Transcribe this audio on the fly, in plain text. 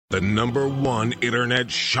The #1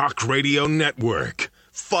 internet shock radio network.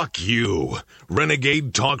 Fuck you.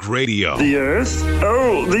 Renegade Talk Radio. The Earth?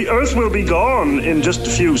 Oh, the Earth will be gone in just a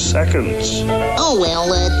few seconds. Oh, well,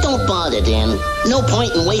 don't bother then. No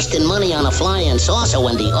point in wasting money on a flying saucer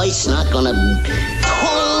when the Earth's not gonna...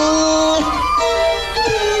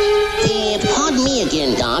 Pardon me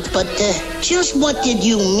again, Doc, but just what did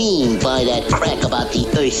you mean by that crack about the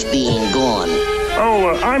Earth being gone?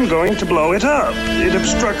 Oh, I'm going to blow it up. It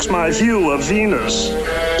obstructs my view of Venus.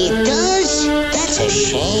 It does? That's a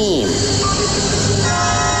shame.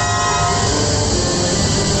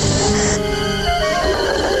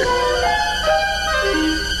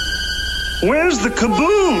 Where's the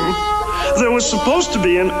kaboom? There was supposed to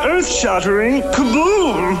be an earth-shattering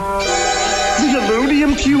kaboom. The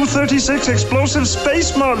Illudium Q-36 explosive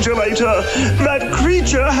space modulator. That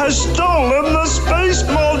creature has stolen the space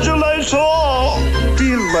modulator.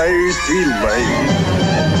 Delays.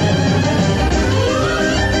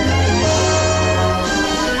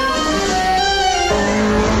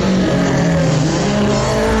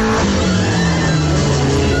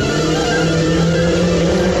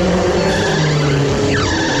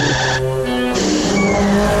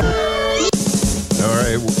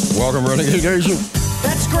 Welcome, Renegade Nation.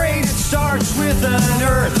 That's great. It starts with an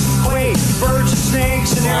earthquake, birds and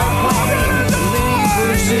snakes and airplanes. Lenny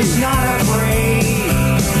Bruce is not afraid.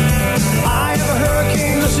 Eye of a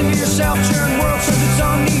hurricane. Listen to yourself. Churn world serves its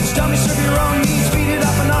own needs. Dummy serve your own needs. Beat it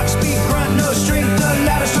up an ox speed grunt. No strength. The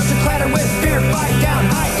ladder starts to clatter with fear. Fight down.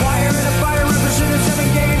 High wire in a fire. Represented 7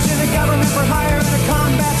 games in the government for hire in a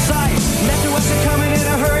combat site. Left to us and coming in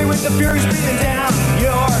a hurry with the furies breathing down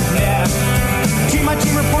your neck. My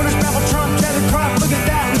team reporters babble Trump, Cheddar Crop, look at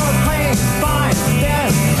that, no plane, fine, then,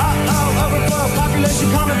 overflow, population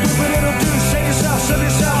comment, do what it'll do, save yourself, serve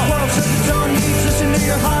yourself, world, serve its own needs, listen to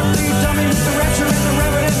your heartbeat, dummy, Mr. Rapture, and the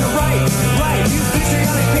Reverend, and the right, you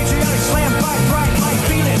patriotic, slam, fight, bright, light,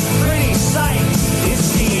 feel it, pretty sight,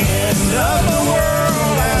 it's the end of the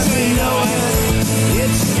world as we know it,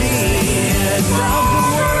 it's the end of the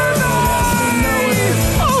world as we know it,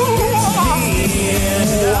 it's the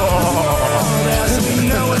end of the world.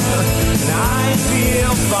 I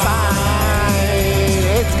feel fine.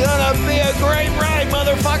 It's gonna be a great ride,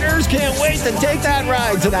 motherfuckers. Can't wait to take that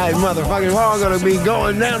ride tonight, motherfuckers. We're all gonna be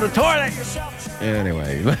going down the toilet.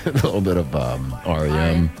 Anyway, a little bit of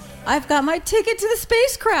REM. I've got my ticket to the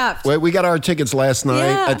spacecraft. Wait, we got our tickets last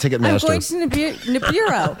night at Ticketmaster. I'm going to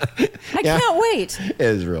Nibiru. I can't wait. It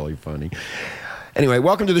is really funny. Anyway,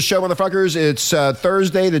 welcome to the show, motherfuckers. It's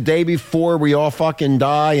Thursday, the day before we all fucking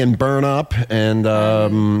die and burn up.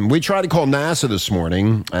 And we tried to call NASA this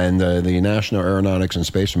morning and the National Aeronautics and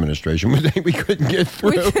Space Administration. We couldn't get through.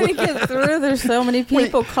 We couldn't get through. There's so many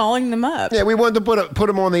people calling them up. Yeah, we wanted to put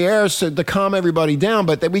them on the air to calm everybody down,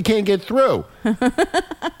 but we can't get through. And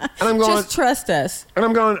I'm going, just trust us. And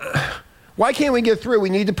I'm going... Why can't we get through? We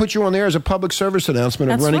need to put you on there as a public service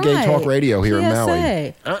announcement of Renegade Talk Radio here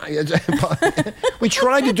PSA. in Maui. We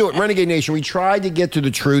tried to do it, Renegade Nation. We tried to get to the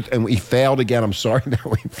truth, and we failed again. I'm sorry that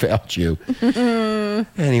we failed you.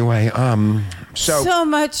 Anyway, so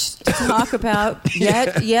much to talk about,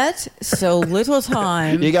 yet so little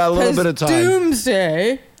time. You got a little bit of time.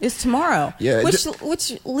 Doomsday is tomorrow. Yeah, which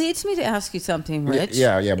leads me to ask you something, Rich.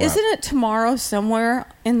 Yeah. Isn't it tomorrow somewhere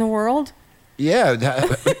in the world? Yeah, we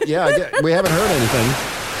haven't heard anything.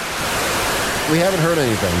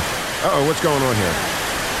 Uh-oh, what's going on here?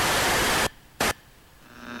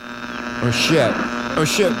 Oh,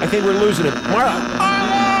 shit. I think we're losing it. Mara!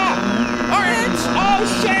 Rich! Oh,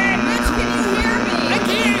 shit! Rich, can you hear me? I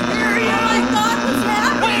can't hear you! Oh, my God, what's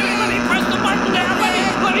happening? Wait, let me press the button down.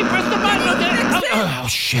 Let me press the button down. Oh,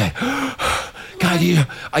 shit. God,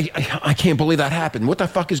 I can't believe that happened. What the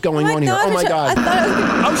fuck is going on here? Oh, my God. I thought it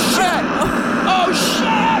was Oh, shit! Oh, shit!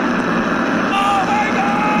 Oh, my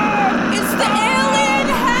God! It's the alien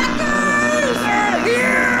hackers! They're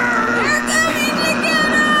here! They're coming to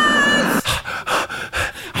get us!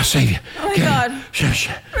 I'll save you. Oh, my God.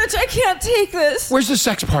 Shit. Rich, I can't take this. Where's the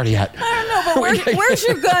sex party at? I don't know, but where's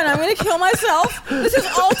your gun? I'm going to kill myself. This is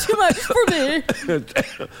all too much for me.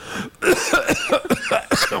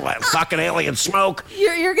 That fucking alien smoke.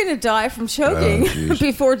 You're going to die from choking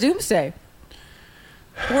before Doomsday.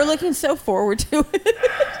 We're looking so forward to it.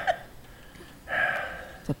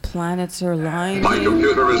 The planets are lining. My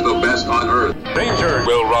computer is the best on Earth. Danger,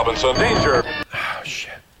 Will Robinson, danger. Oh,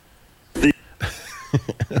 shit.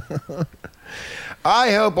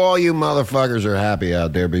 I hope all you motherfuckers are happy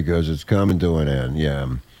out there because it's coming to an end. Yeah.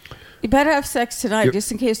 You better have sex tonight,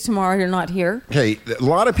 just in case tomorrow you're not here. Okay, a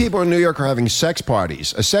lot of people in New York are having sex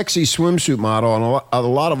parties. A sexy swimsuit model and a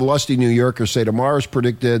lot of lusty New Yorkers say tomorrow's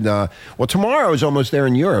predicted. Well, tomorrow is almost there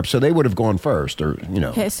in Europe, so they would have gone first, or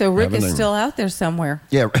Okay, so Rick is still out there somewhere.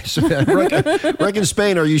 Yeah, Rick in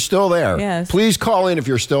Spain, are you still there? Yes. Please call in if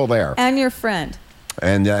you're still there. And your friend.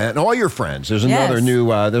 And all your friends. There's another new.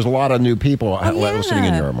 There's a lot of new people listening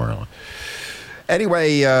in Europe, Marla.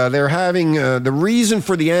 Anyway, they're having the reason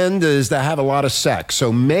for the end is to have a lot of sex.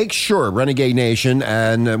 So make sure, Renegade Nation,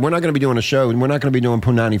 and we're not going to be doing a show, and we're not going to be doing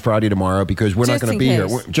Punani Friday tomorrow because we're not going to be here.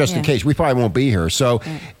 Just in case. We probably won't be here. So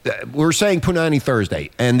we're saying Punani Thursday.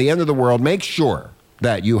 And the end of the world, make sure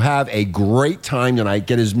that you have a great time tonight.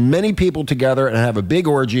 Get as many people together and have a big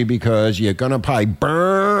orgy because you're going to probably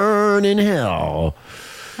burn in hell.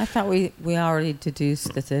 I thought we already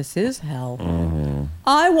deduced that this is hell. Mm-hmm.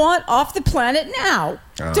 I want off the planet now.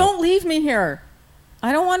 Don't leave me here.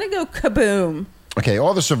 I don't want to go kaboom. Okay,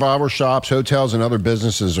 all the survival shops, hotels, and other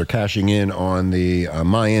businesses are cashing in on the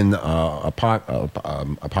Mayan apocalypse.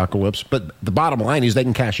 But the bottom line is they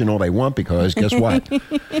can cash in all they want because guess what?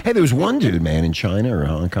 Hey, there was one dude, man, in China or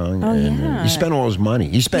Hong Kong, and he spent all his money.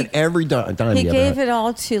 He spent every dime he gave it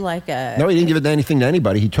all to like a... No, he didn't give it anything to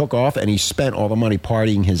anybody. He took off and he spent all the money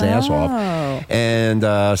partying his ass off. And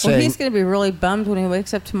saying... Well, he's going to be really bummed when he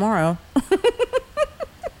wakes up tomorrow.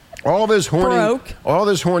 All this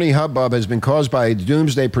horny hubbub has been caused by a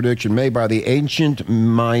doomsday prediction made by the ancient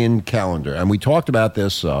Mayan calendar, and we talked about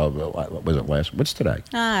this. Was it last? What's today?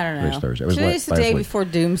 I don't know. It's Thursday. Today's the day before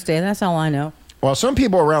doomsday. That's all I know. Well, some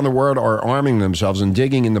people around the world are arming themselves and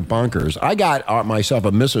digging in the bunkers. I got myself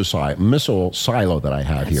a missile silo that I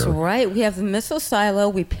have here. That's right. We have the missile silo.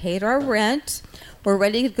 We paid our rent. We're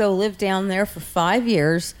ready to go live down there for 5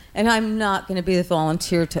 years, and I'm not going to be the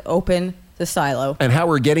volunteer to open the silo. And how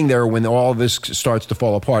we're getting there when all this starts to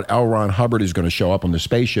fall apart, L. Ron Hubbard is going to show up on the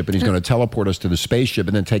spaceship, and he's going to teleport us to the spaceship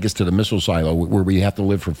and then take us to the missile silo where we have to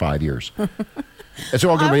live for 5 years. It's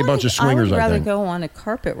all going to be a bunch of swingers, I think. I would rather go on a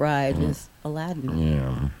carpet ride with Aladdin.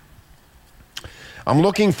 Yeah. I'm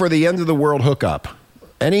looking for the end of the world hookup.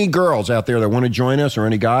 Any girls out there that want to join us or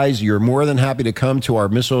any guys, you're more than happy to come to our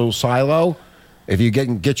missile silo. If you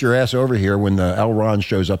get your ass over here when the L. Ron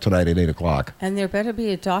shows up tonight at 8 o'clock. And there better be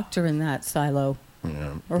a doctor in that silo.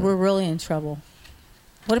 Yeah. Or we're really in trouble.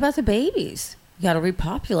 What about the babies? You got to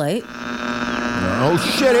repopulate. Oh,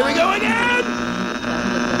 shit. Here we go again.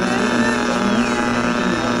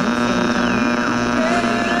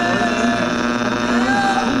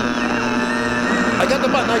 I got the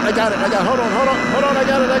button. I got it. Hold on. I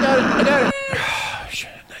got it.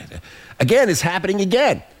 Again, it's happening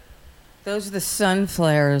again. Those are the sun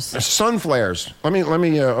flares. Sun flares. Let me,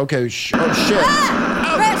 okay. Oh, shit.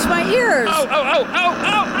 Ah! Rich, my ears. Ow.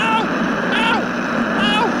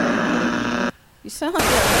 You sound like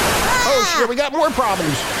Oh, shit, we got more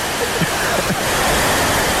problems.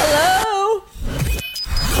 Hello?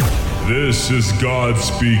 This is God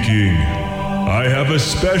speaking. I have a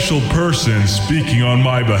special person speaking on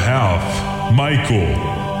my behalf, Michael.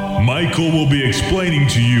 Michael will be explaining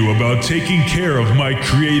to you about taking care of my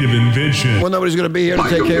creative invention. Well, nobody's going to be here to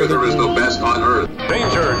take care of it. My computer is the best on Earth.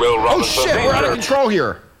 Danger, Will Robinson. Oh, shit, we're out of control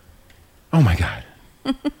here. Oh, my God.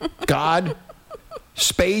 God,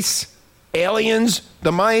 space, aliens,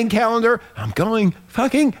 the Mayan calendar. I'm going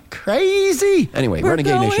fucking crazy. Anyway, We're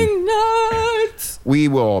Renegade Nation. going nuts. We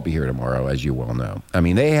will all be here tomorrow, as you well know. I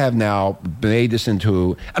mean, they have now made this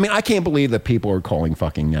into... I mean, I can't believe that people are calling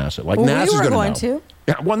fucking NASA. Like, NASA's going to know. We were going to.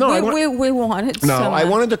 Yeah, well, no, we wanted. No, so I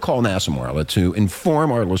wanted to call NASA, Marla, to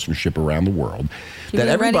inform our listenership around the world that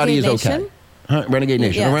everybody is okay. Renegade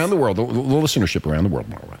Nation around the world, the listenership around the world,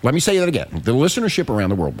 Marla. Let me say that again: the listenership around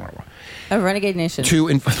the world, Marla. Renegade Nation. To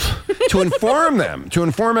inform them, to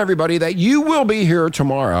inform everybody that you will be here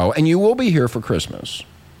tomorrow and you will be here for Christmas.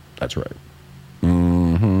 That's right.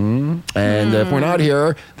 Mm-hmm. And if we're not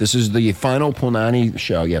here, this is the final Punani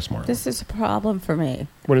show. Yes, Marla. This is a problem for me.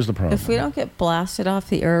 What is the problem? If we don't get blasted off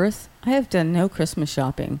the earth, I have done no Christmas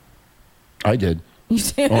shopping. I did. You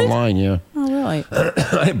did? Online, yeah. Oh, really?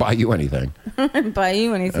 I didn't buy you anything. I didn't buy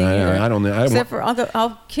you anything either. I don't know. Except for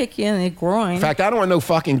I'll kick you in the groin. In fact, I don't want no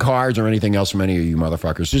fucking cards or anything else from any of you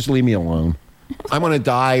motherfuckers. Just leave me alone. I want to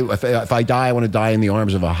die. If I die, I want to die in the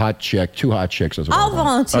arms of a hot chick. 2 hot chicks. I'll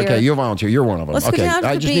volunteer. Okay, you'll volunteer. You're one of them. Let's okay, go down to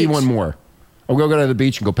I the just beach. need one more. We'll go to the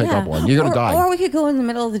beach and go pick up one. You're going to die. Or we could go in the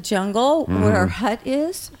middle of the jungle where our hut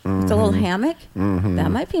is with a little hammock. That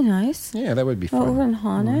might be nice. Yeah, that would be fun. Over in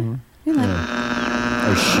Hana.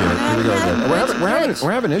 Oh, shit. Here we go again.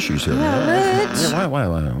 We're having issues here. Yeah, Rich. Yeah, why?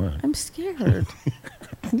 I'm scared.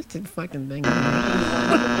 It's a fucking thing.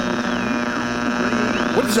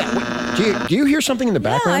 What is that? What, do you hear something in the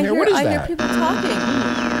background there? What is that? I hear people talking.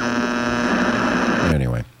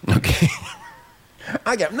 Anyway, okay.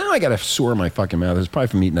 I got a sore in my fucking mouth. It's probably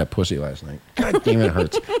from eating that pussy last night. God damn it,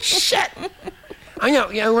 hurts. Shit. I know,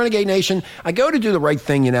 Renegade Nation, I go to do the right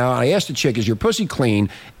thing, I asked the chick, is your pussy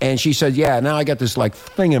clean? And she said, yeah, now I got this,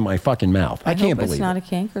 thing in my fucking mouth. I can't believe it. It's not a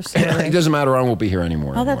canker sore. It doesn't matter. I won't be here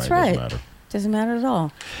anymore. Oh, that's right. Doesn't matter at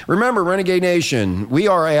all. Remember, Renegade Nation, we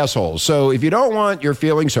are assholes. So if you don't want your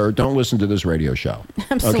feelings hurt, don't listen to this radio show.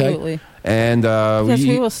 Absolutely. Okay? And because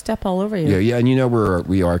we will step all over you. Yeah, and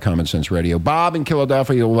we are Common Sense Radio. Bob in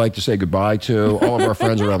Philadelphia would like to say goodbye to all of our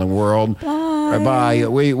friends around the world. Bye.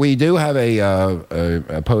 We do have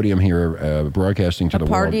a podium here broadcasting to the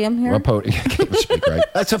world. A podium here? A podium. I can't speak right.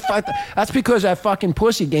 That's because that fucking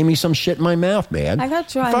pussy gave me some shit in my mouth, man. I got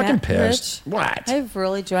dry mouth. Fucking Rich. pissed. What? I have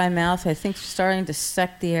really dry mouth. I think starting to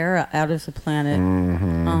suck the air out of the planet.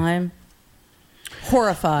 Mm-hmm. I'm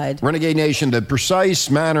horrified. Renegade Nation, the precise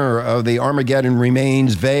manner of the Armageddon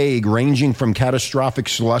remains vague, ranging from catastrophic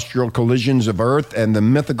celestial collisions of Earth and the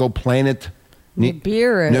mythical planet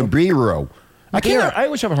Nibiru. I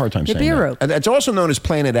always have a hard time saying that. And it's also known as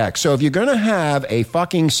Planet X. So if you're going to have a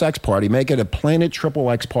fucking sex party, make it a Planet Triple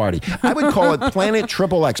X party. I would call it Planet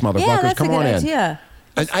Triple X, motherfuckers. Yeah, that's Come a good on in. idea.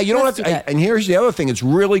 And you don't have to. And here's the other thing: it's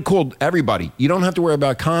really cool. Everybody, you don't have to worry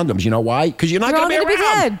about condoms. You know why? Because you're not going to be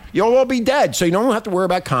around. You'll all be dead, so you don't have to worry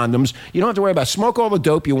about condoms. You don't have to worry about smoke all the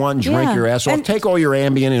dope you want and drink your ass off. Take all your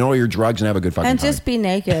Ambien and all your drugs and have a good fucking time. And just be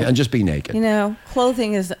naked. And just be naked.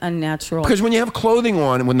 Clothing is unnatural. Because when you have clothing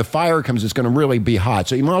on and when the fire comes, it's going to really be hot.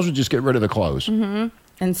 So you might as well just get rid of the clothes. Mm-hmm.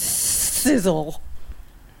 And sizzle.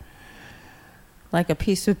 Like a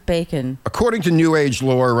piece of bacon. According to New Age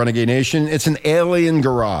lore, Renegade Nation, it's an alien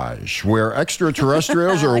garage where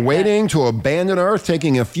extraterrestrials are waiting to abandon Earth,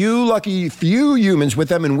 taking a few humans with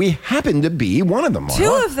them, and we happen to be one of them.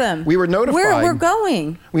 Two of them. We were notified. Where we're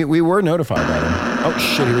going. We were notified by them. Oh,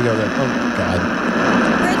 shit, here we go then. Oh, God.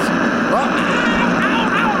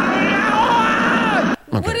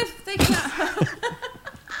 Okay. What if they can't...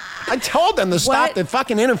 I told them to stop the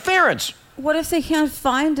fucking interference. What if they can't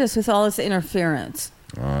find us with all this interference?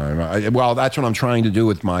 Well, that's what I'm trying to do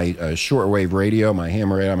with my shortwave radio, my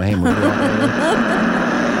ham radio.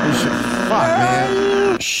 Fuck, man.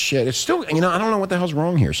 Shit. It's still, I don't know what the hell's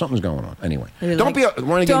wrong here. Something's going on. Anyway.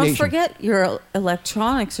 Don't forget your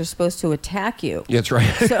electronics are supposed to attack you. Yeah, that's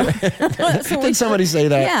right. Did somebody say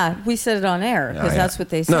that? Yeah, we said it on air because that's what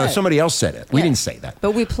they said. No, somebody else said it. We didn't say that.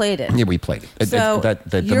 But we played it. Yeah, we played it. So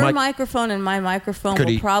your microphone and my microphone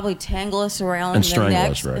will probably tangle us around the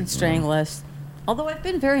neck and strangle us. Although I've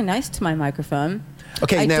been very nice to my microphone.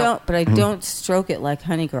 Okay, I don't stroke it like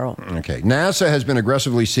Honey Girl. Okay, NASA has been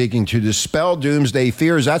aggressively seeking to dispel doomsday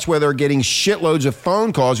fears. That's why they're getting shitloads of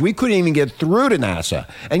phone calls. We couldn't even get through to NASA.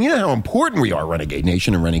 And you know how important we are, Renegade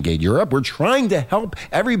Nation and Renegade Europe. We're trying to help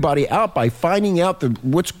everybody out by finding out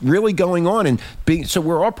what's really going on, and so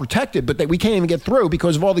we're all protected, but we can't even get through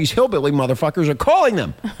because of all these hillbilly motherfuckers are calling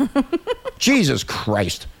them. Jesus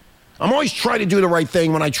Christ. I'm always trying to do the right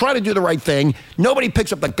thing. When I try to do the right thing, nobody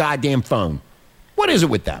picks up the goddamn phone. What is it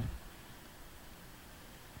with them?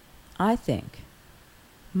 I think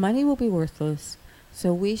money will be worthless,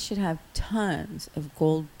 so we should have tons of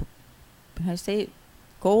gold. How do I say it?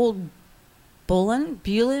 Gold bullion?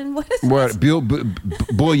 What is what?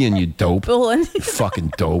 Bullion, you dope. Bullion. You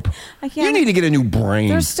fucking dope. I can't. You need to get a new brain.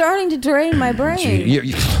 They're starting to drain my brain.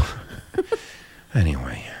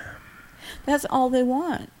 Anyway. That's all they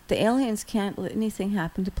want. The aliens can't let anything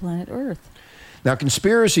happen to planet Earth. Now,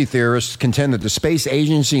 conspiracy theorists contend that the space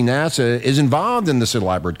agency NASA is involved in this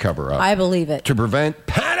elaborate cover-up. I believe it. To prevent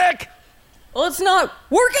panic. Well, it's not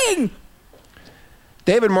working.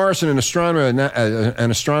 David Morrison, an astronomer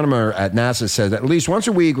at NASA, said that at least once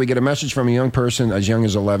a week we get a message from a young person as young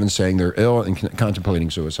as 11 saying they're ill and contemplating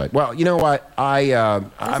suicide. Well, you know what?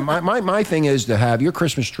 My thing is to have your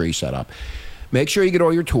Christmas tree set up. Make sure you get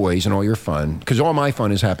all your toys and all your fun, because all my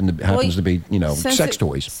fun happens to be, sex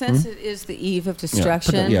toys. Since it is the eve of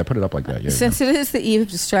destruction. Put it up like that. Since it is the eve of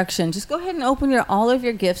destruction, just go ahead and open all of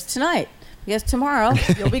your gifts tonight. Because tomorrow,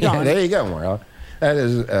 you'll be gone. There you go, Mario. That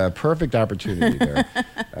is a perfect opportunity there.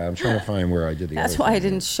 I'm trying to find where I did the That's other why thing. I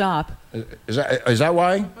didn't shop. Is that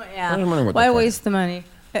why? Yeah. Why waste the money?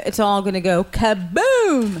 It's all going to go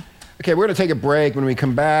kaboom! Okay, we're going to take a break. When we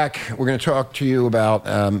come back, we're going to talk to you about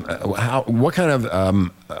what kind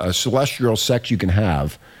of celestial sex you can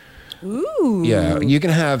have. Ooh. Yeah, you can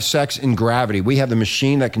have sex in gravity. We have the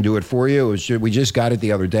machine that can do it for you. We just got it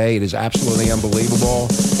the other day. It is absolutely unbelievable.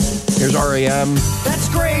 Here's REM. That's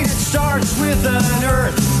great. It starts with an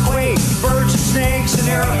earthquake, birds and snakes and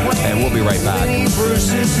airplane. And we'll be right back. Lenny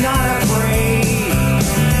Bruce is not afraid.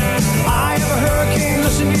 I have a hurricane,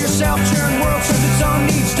 listen to yourself, churn world serves its own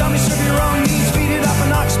needs. Dummy serve your own needs, beat it up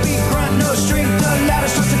an ox speed, grunt, no strength. The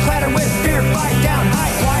ladder starts to clatter with fear, fight down,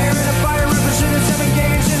 high wire in a fire, represented 7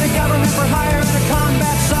 games in a government for hire in a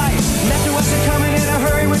combat site. Left to us are coming in a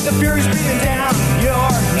hurry with the furies beating down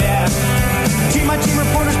your neck. Team my team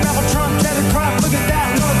reporters babble Trump, tethered crop, look at that,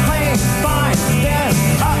 no plane, fine, then,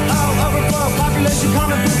 overflow, population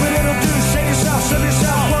common food, but it'll do, save yourself, serve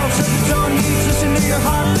yourself, world serves its own needs, listen to your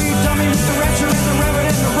heartbeat, dummy with the rapture and the reverend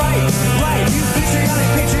and the right, you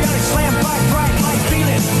patriotic, slam, fight, bright, light,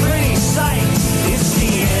 feeling, pretty sight, it's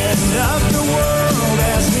the end of the world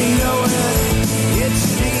as we know it, it's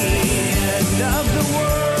the end of the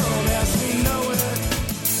world as we know it.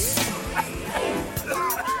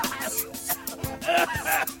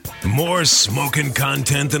 More smoking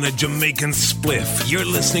content than a Jamaican spliff. You're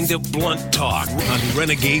listening to Blunt Talk on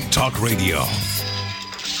Renegade Talk Radio.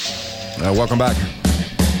 Welcome back.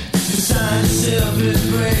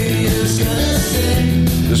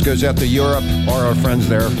 This goes out to Europe, or our friends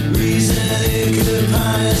there.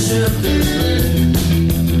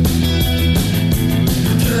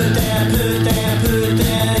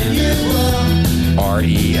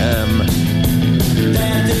 REM.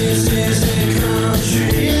 That this is a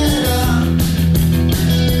country at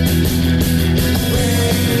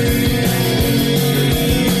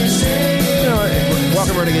all.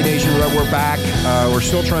 Welcome, Renegade Nation. We're back. We're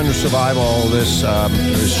still trying to survive all this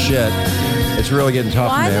shit. It's really getting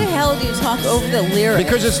tough, Why man. the hell do you talk over the lyrics?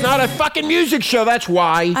 Because it's not a fucking music show, that's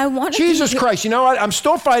why. I want to Jesus Christ, you know what? I'm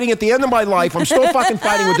still fighting at the end of my life. I'm still fucking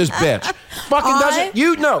fighting with this bitch. Fucking doesn't...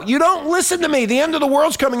 You don't listen to me. The end of the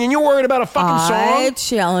world's coming and you're worried about a fucking song? I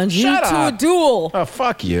challenge you to a duel. Oh,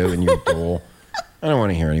 fuck you and your duel. I don't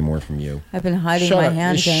want to hear any more from you. I've been hiding my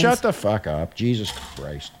handguns. Shut the fuck up. Jesus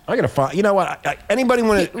Christ. I got to find... You know what? Anybody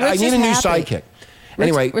want to... I need a new sidekick.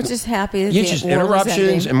 Anyway, we're just happy that you just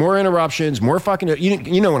interruptions and more interruptions, more fucking.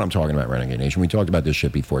 You know what I'm talking about, Renegade Nation. We talked about this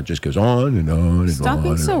shit before. It just goes on and on and Stop on.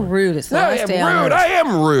 being so rude. It's the last day on Earth. I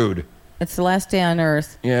am rude. It's the last day on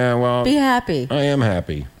Earth. Yeah, well, be happy. I am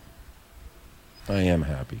happy. I am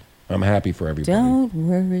happy. I'm happy for everybody. Don't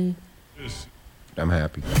worry. I'm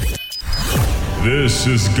happy. This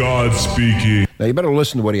is God speaking. Now you better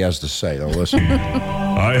listen to what he has to say. Don't listen.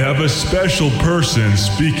 I have a special person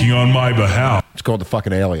speaking on my behalf. It's called the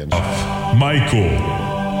fucking aliens. Michael.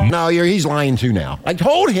 No, he's lying too now. I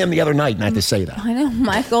told him the other night not to say that. I know,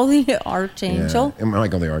 Michael the Archangel. Yeah,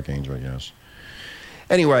 Michael the Archangel, yes.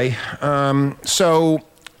 Anyway, so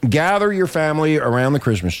gather your family around the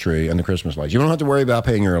Christmas tree and the Christmas lights. You don't have to worry about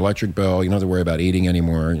paying your electric bill. You don't have to worry about eating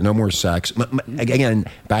anymore. No more sex. Again,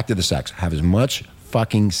 back to the sex. Have as much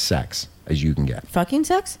fucking sex as you can get. Fucking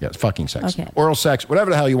sex? Yes, fucking sex. Okay. Oral sex,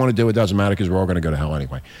 whatever the hell you want to do, it doesn't matter because we're all going to go to hell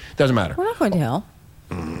anyway. Doesn't matter. We're not going to hell.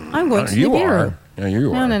 I'm going to you Nibiru. Are. Yeah,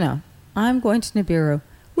 you are. No. I'm going to Nibiru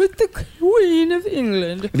with the Queen of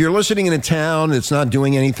England. If you're listening in a town that's not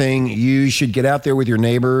doing anything, you should get out there with your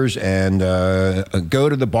neighbors and go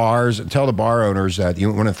to the bars and tell the bar owners that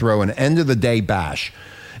you want to throw an end-of-the-day bash,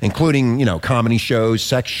 including, comedy shows,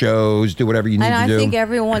 sex shows, do whatever you need to do. And I think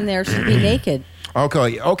everyone there should be naked.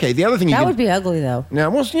 Okay. The other thing that would be ugly, though. Yeah,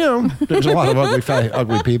 well, there's a lot of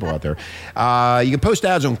ugly people out there. You can post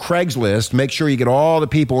ads on Craigslist. Make sure you get all the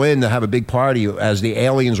people in to have a big party as the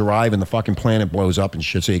aliens arrive and the fucking planet blows up and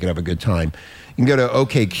shit, so you can have a good time. You can go to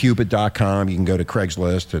okcupid.com. You can go to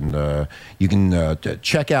Craigslist, and you can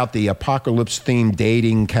check out the apocalypse-themed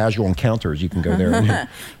dating casual encounters. You can go there.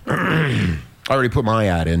 I already put my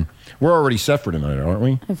ad in. We're already set for tonight, aren't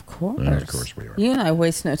we? Of course. Of course we are. You and I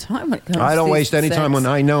waste no time when it comes to I don't waste any sex. time when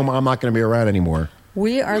I know I'm not going to be around anymore.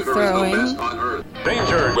 We are throwing...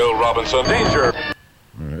 Danger, Will Robinson, danger.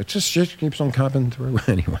 It just keeps on coming through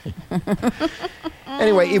anyway.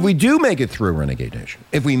 Anyway, if we do make it through Renegade Nation,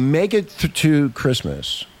 if we make it to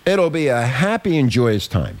Christmas, it'll be a happy and joyous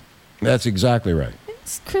time. That's exactly right.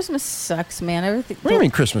 Christmas sucks, man. Everything. What do you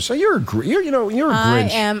mean Christmas? You're a Grinch. I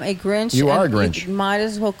am a Grinch. You are a Grinch. You might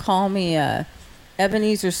as well call me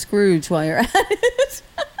Ebenezer Scrooge while you're at it.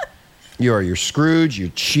 You're Scrooge. You're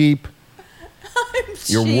cheap.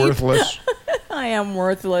 You're worthless. I am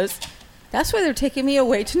worthless. That's why they're taking me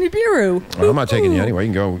away to Nibiru. Well, I'm not taking you anyway.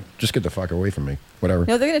 You can go. Just get the fuck away from me. Whatever.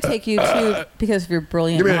 No, they're going to take you too because of your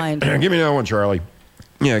brilliant mind. Give me another one, Charlie.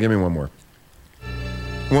 Yeah, give me one more.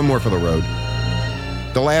 One more for the road.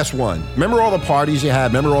 The last one. Remember all the parties you had?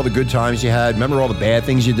 Remember all the good times you had? Remember all the bad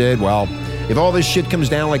things you did? Well, if all this shit comes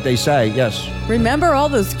down like they say, yes. Remember all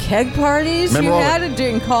those keg parties you had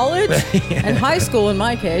during college? And high school in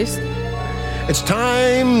my case. It's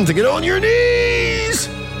time to get on your knees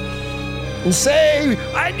and say,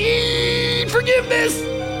 I need forgiveness.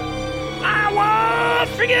 I want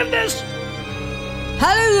forgiveness.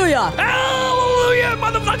 Hallelujah. Hallelujah,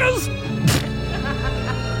 motherfuckers.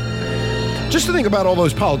 Just to think about all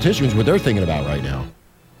those politicians, what they're thinking about right now.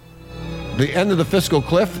 The end of the fiscal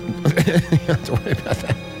cliff. You have to worry about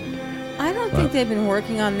that. I don't think they've been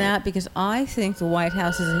working on that because I think the White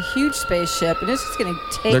House is a huge spaceship and it's just going to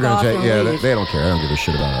take off and leave. They don't care. They don't give a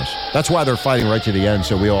shit about us. That's why they're fighting right to the end.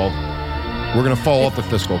 So we're going to fall off the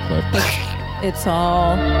fiscal cliff. It's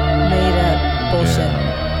all made up bullshit.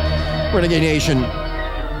 Yeah. Renegade Nation,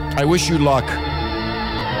 I wish you luck.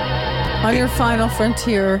 On your final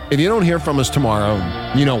frontier. If you don't hear from us tomorrow,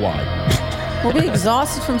 you know why. We'll be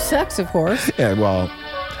exhausted from sex, of course. Yeah, well,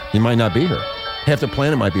 you might not be here. Half the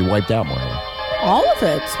planet might be wiped out, Marla. All of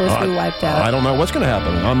it's supposed to be wiped out. I don't know what's going to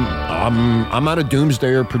happen. I'm not a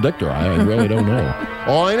doomsdayer predictor. I really don't know.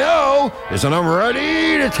 All I know is that I'm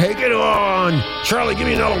ready to take it on. Charlie, give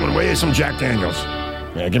me another one, will you? Some Jack Daniels.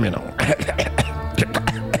 Yeah, give me another one.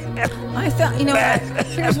 I thought,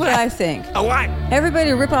 here's what I think. A what?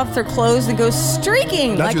 Everybody rip off their clothes and go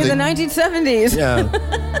streaking like in the 1970s. Yeah.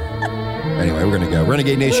 Anyway, we're going to go.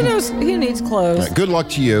 Renegade Nation. Who needs clothes? Right, good luck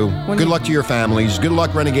to you. Good luck to your families. Good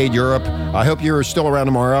luck, Renegade Europe. I hope you're still around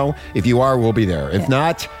tomorrow. If you are, we'll be there. If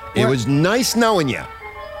not, it was nice knowing you.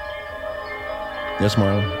 Yes,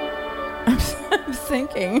 Marla? I'm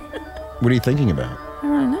thinking. What are you thinking about? I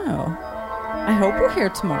don't know. I hope we're here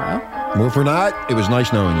tomorrow. Well, if we're not, it was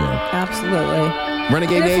nice knowing you. Absolutely.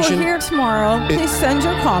 Renegade Nation. If we're here tomorrow, please send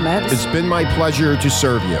your comments. It's been my pleasure to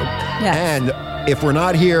serve you. Yes. And if we're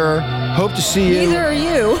not here, hope to see you. Neither are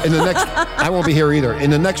you. In the next, I won't be here either. In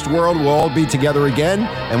the next world, we'll all be together again,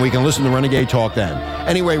 and we can listen to Renegade Talk then.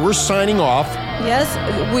 Anyway, we're signing off. Yes,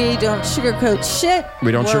 we don't sugarcoat shit.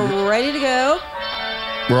 We're ready to go.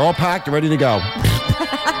 We're all packed and ready to go.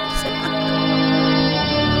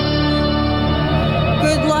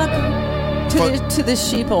 Good luck to the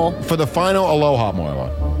sheeple. For the final aloha, Moila.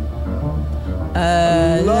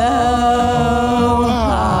 Aloha.